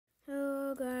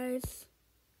guys.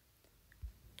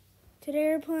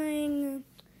 Today we're playing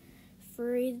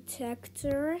Furry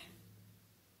detector.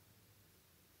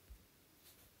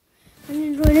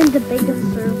 I'm joining the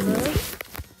biggest server.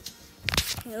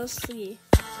 Okay, let's see.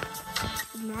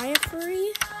 Am I a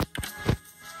furry?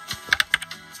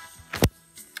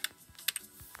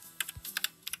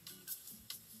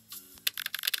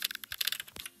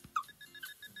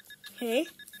 Okay.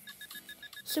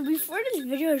 So before this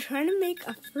video, I'm trying to make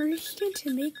a furry skin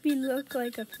to make me look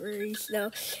like a furry.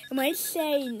 So am I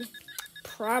saying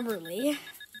properly?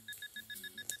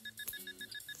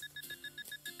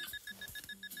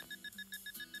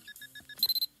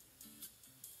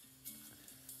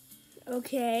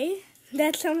 Okay,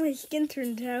 that's how my skin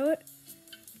turned out.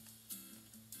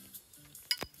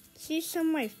 See if some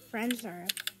of my friends are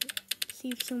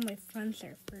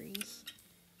furries.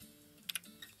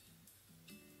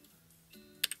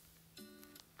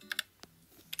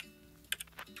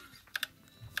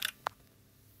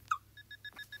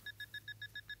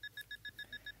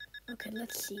 Okay,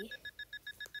 let's see.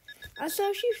 Also,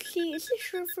 if you see, it's a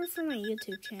short for my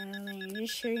YouTube channel, and I'm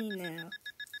just showing you now.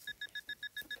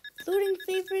 Loading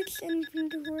favorites,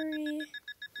 inventory.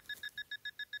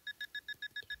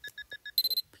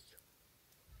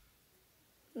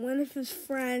 One of his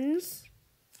friends.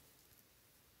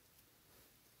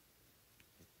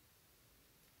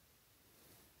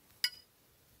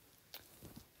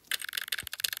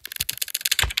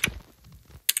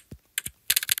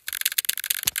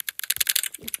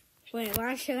 Wait,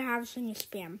 why should I have some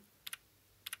spam?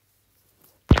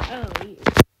 Oh, weird.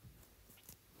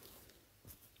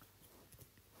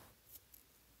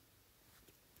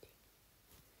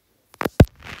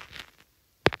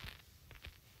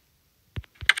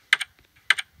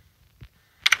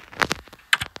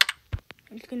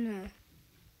 I'm just gonna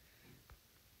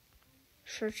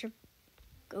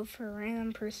go for a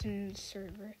random person's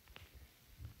server.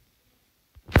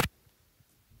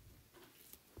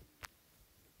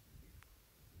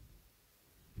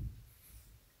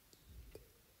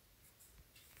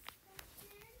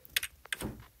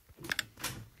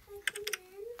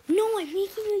 No, I'm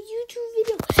making a YouTube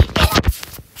video.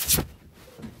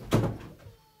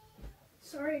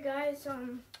 Sorry guys,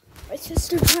 my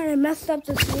sister kind of messed up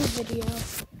this new video.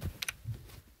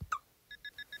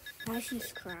 Now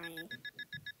she's crying.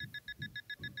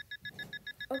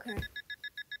 Okay.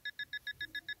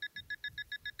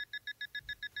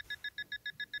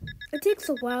 It takes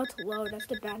a while to load, that's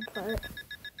the bad part.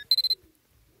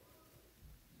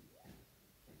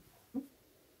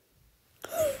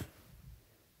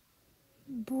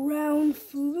 Brown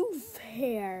floof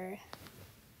hair.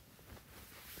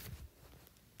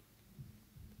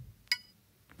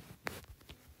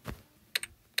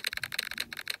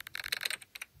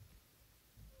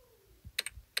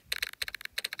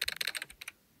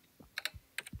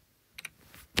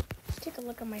 Let's take a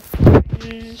look at my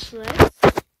friends list.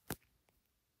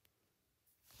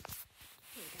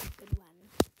 Good one.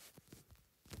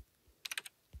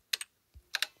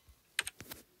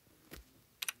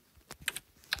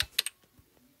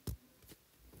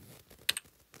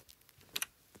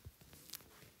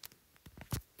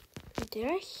 Did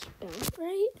I spell it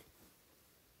right?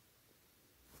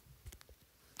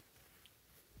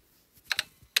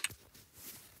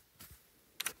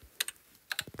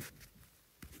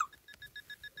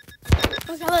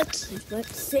 Okay,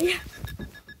 let's see.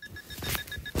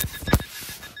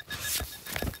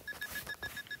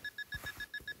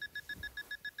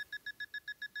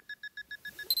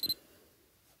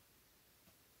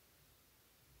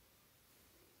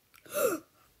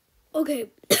 Okay.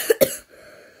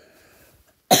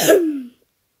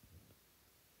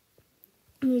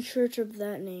 Let me search up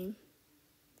that name.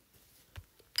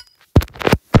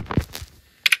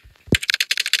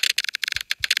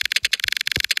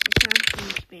 It's not some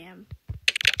spam.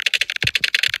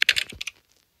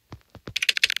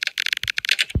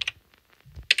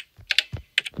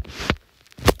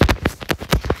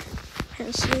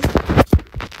 Let's see.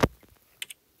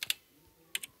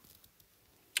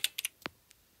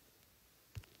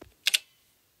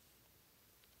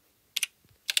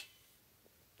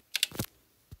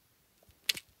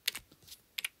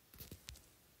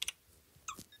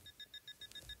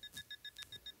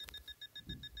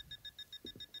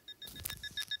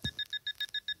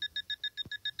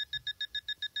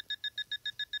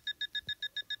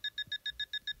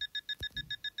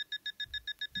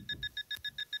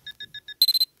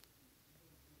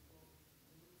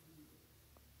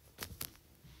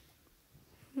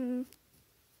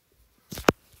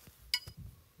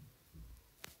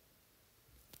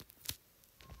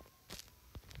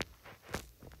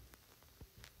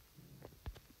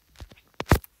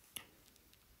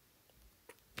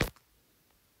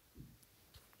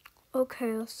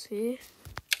 Okay, let's see.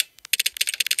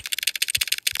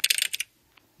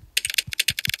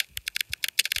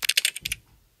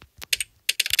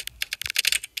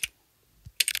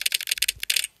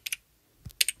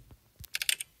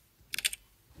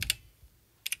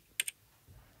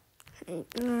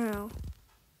 No.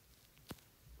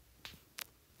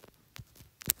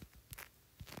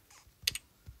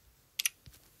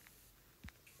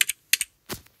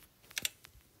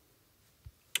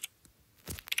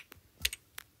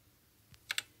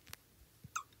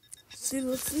 See,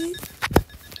 let's see.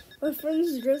 My friend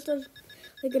is dressed up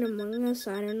like an Among Us.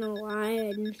 I don't know why. I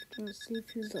didn't want to see if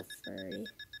he's a furry.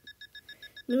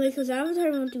 I mean, like, his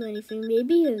avatar won't do anything.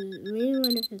 Maybe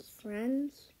one of his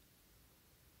friends.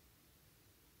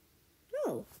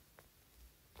 No.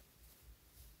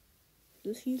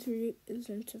 This user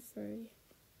isn't a furry.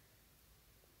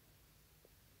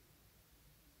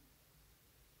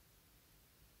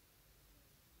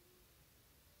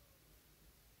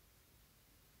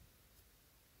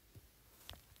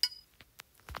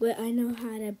 But I know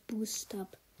how to boost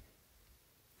up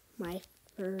my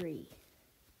furry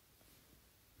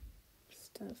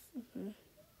stuff.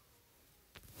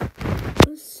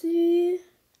 Let's see.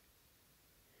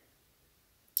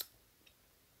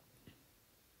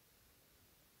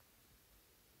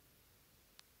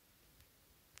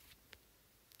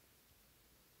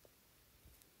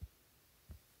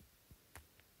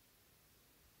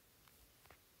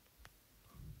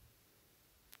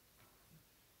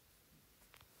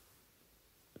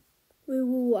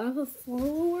 Wait, I have a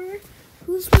follower?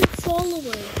 Who's my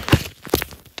follower?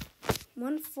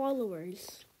 1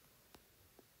 followers.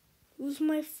 Who's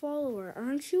my follower?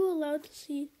 Aren't you allowed to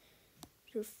see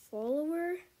your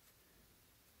follower?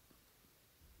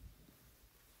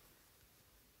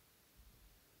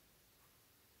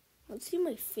 Let's see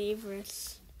my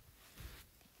favorites.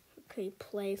 Okay,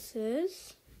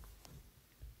 places.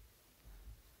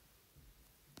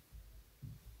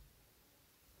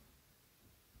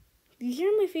 These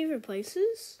are my favorite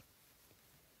places?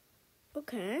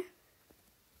 Okay.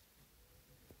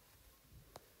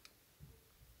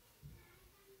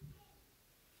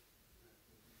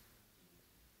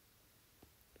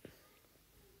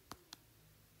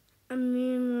 I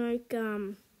mean, like,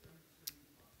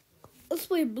 let's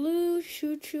play Blue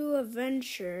Choo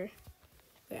Adventure.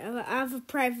 Wait, I have a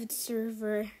private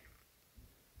server.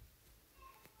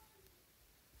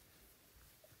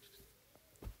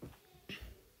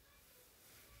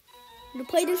 I'm gonna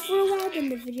play this for a while, then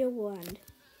the video will end.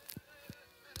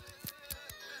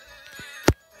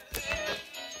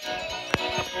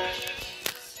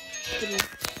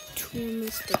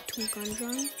 Mr.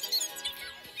 Tunkanjan.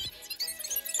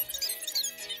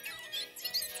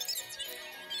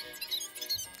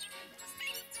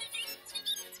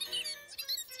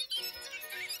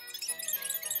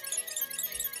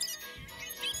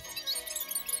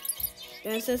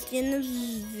 Guys, that's the end of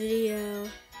this video.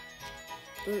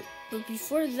 But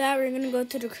before that, we're gonna go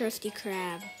to the Krusty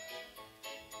Krab.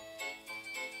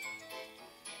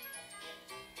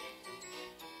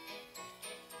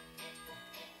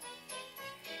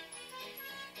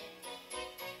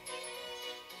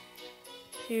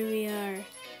 Here we are.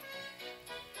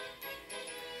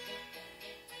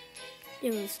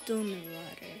 It was still in the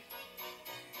water.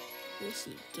 We'll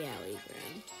see Galley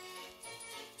Grab.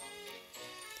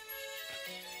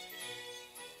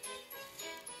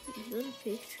 Is that a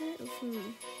picture of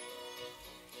him?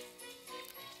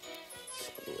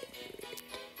 Squidward.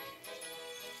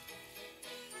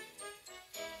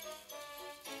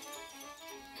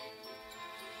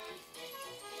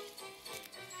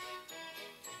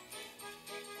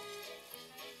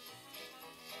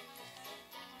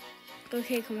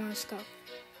 Okay, come on, let's go.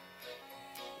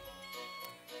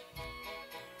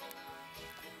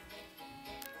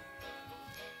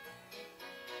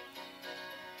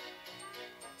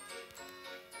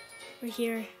 We're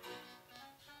here.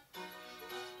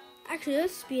 Actually,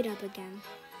 let's speed up again.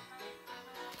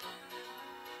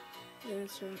 Yeah,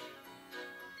 that's right.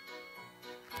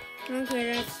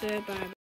 Okay, that's it. Bye.